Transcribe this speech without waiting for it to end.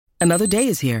Another day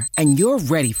is here, and you're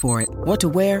ready for it. What to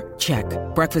wear? Check.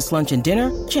 Breakfast, lunch, and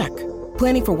dinner? Check.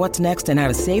 Planning for what's next and how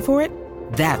to save for it?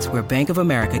 That's where Bank of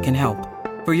America can help.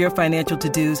 For your financial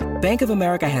to-dos, Bank of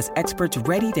America has experts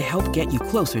ready to help get you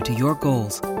closer to your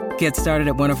goals. Get started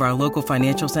at one of our local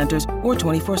financial centers or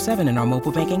 24/7 in our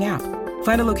mobile banking app.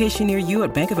 Find a location near you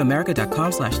at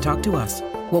bankofamerica.com/talktous.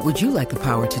 What would you like the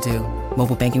power to do?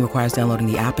 Mobile banking requires downloading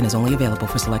the app and is only available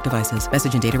for select devices.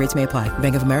 Message and data rates may apply.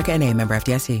 Bank of America N.A., member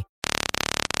FDIC.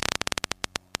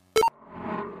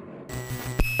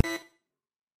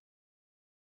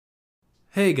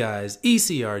 Hey guys,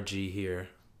 ECRG here,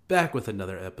 back with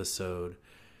another episode.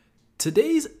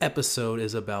 Today's episode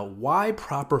is about why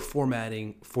proper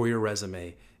formatting for your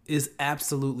resume is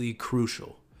absolutely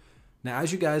crucial. Now,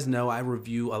 as you guys know, I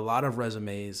review a lot of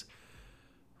resumes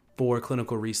for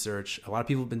clinical research. A lot of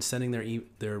people have been sending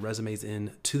their resumes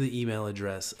in to the email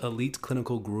address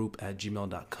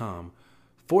eliteclinicalgroup@gmail.com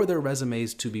for their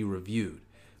resumes to be reviewed.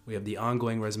 We have the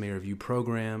ongoing resume review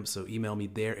program, so email me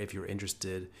there if you're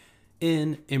interested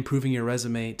in improving your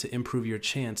resume to improve your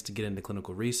chance to get into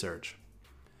clinical research.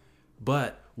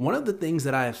 But one of the things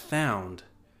that I have found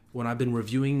when I've been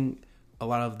reviewing a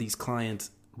lot of these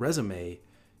clients' resume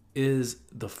is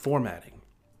the formatting.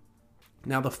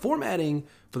 Now, the formatting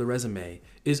for the resume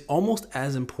is almost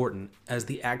as important as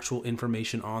the actual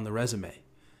information on the resume.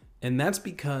 And that's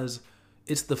because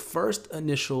it's the first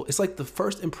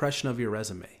impression of your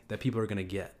resume that people are going to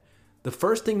get. The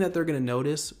first thing that they're going to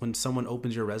notice when someone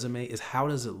opens your resume is how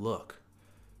does it look?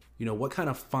 You know, what kind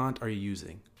of font are you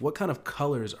using? What kind of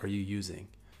colors are you using?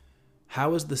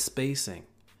 How is the spacing?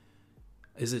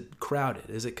 Is it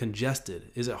crowded? Is it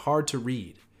congested? Is it hard to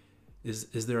read?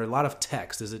 Is there a lot of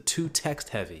text? Is it too text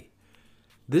heavy?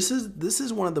 This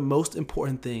is one of the most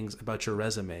important things about your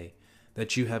resume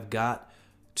that you have got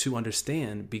to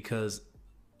understand, because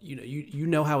you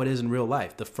know how it is in real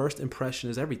life. The first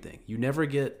impression is everything. You never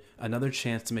get another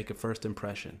chance to make a first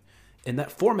impression. And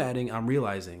that formatting, I'm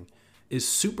realizing, is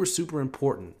super, super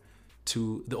important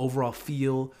to the overall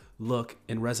feel, look,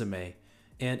 and resume.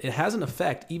 And it has an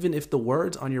effect, even if the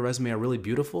words on your resume are really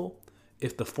beautiful.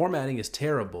 If the formatting is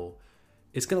terrible,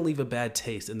 it's going to leave a bad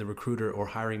taste in the recruiter or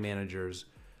hiring manager's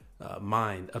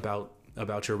mind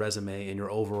about your resume and your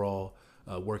overall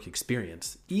work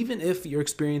experience, even if your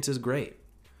experience is great.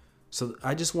 So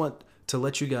I just want to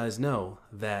let you guys know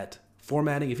that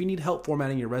formatting, if you need help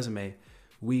formatting your resume,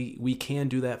 we can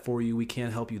do that for you. We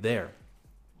can help you there.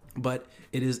 But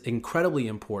it is incredibly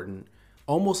important,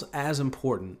 almost as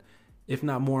important, if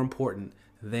not more important,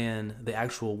 than the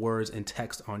actual words and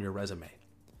text on your resume.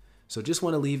 So just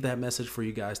want to leave that message for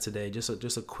you guys today.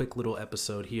 Just a quick little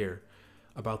episode here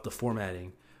about the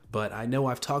formatting. But I know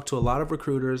I've talked to a lot of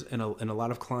recruiters and a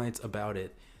lot of clients about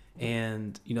it.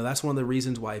 And, that's one of the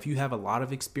reasons why, if you have a lot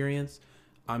of experience,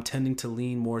 I'm tending to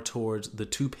lean more towards the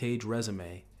 2-page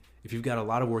resume. If you've got a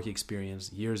lot of work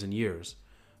experience, years and years.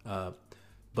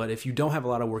 But if you don't have a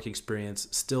lot of work experience,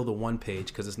 still the 1-page,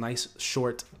 because it's nice,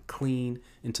 short, clean,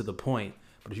 and to the point.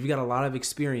 But if you've got a lot of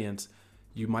experience,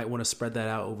 you might want to spread that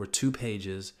out over 2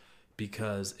 pages,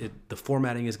 because the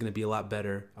formatting is going to be a lot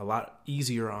better, a lot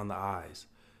easier on the eyes.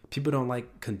 People don't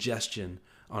like congestion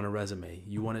on a resume.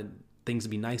 You want things to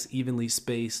be nice, evenly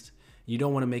spaced. You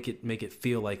don't want to make it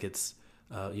feel like it's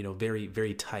very,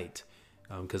 very tight,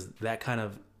 because that kind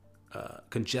of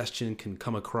congestion can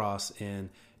come across,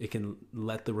 and it can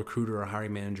let the recruiter or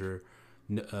hiring manager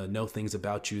know things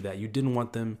about you that you didn't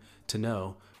want them to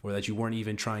know, or that you weren't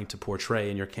even trying to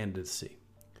portray in your candidacy.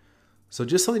 So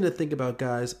just something to think about,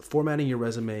 guys. Formatting your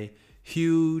resume,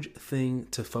 huge thing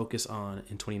to focus on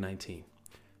in 2019.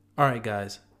 All right,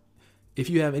 guys.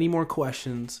 If you have any more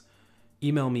questions,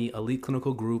 email me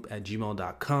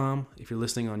eliteclinicalgroup@gmail.com. If you're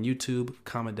listening on YouTube,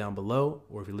 comment down below.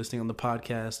 Or if you're listening on the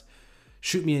podcast,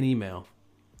 shoot me an email.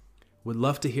 Would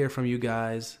love to hear from you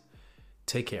guys.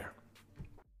 Take care.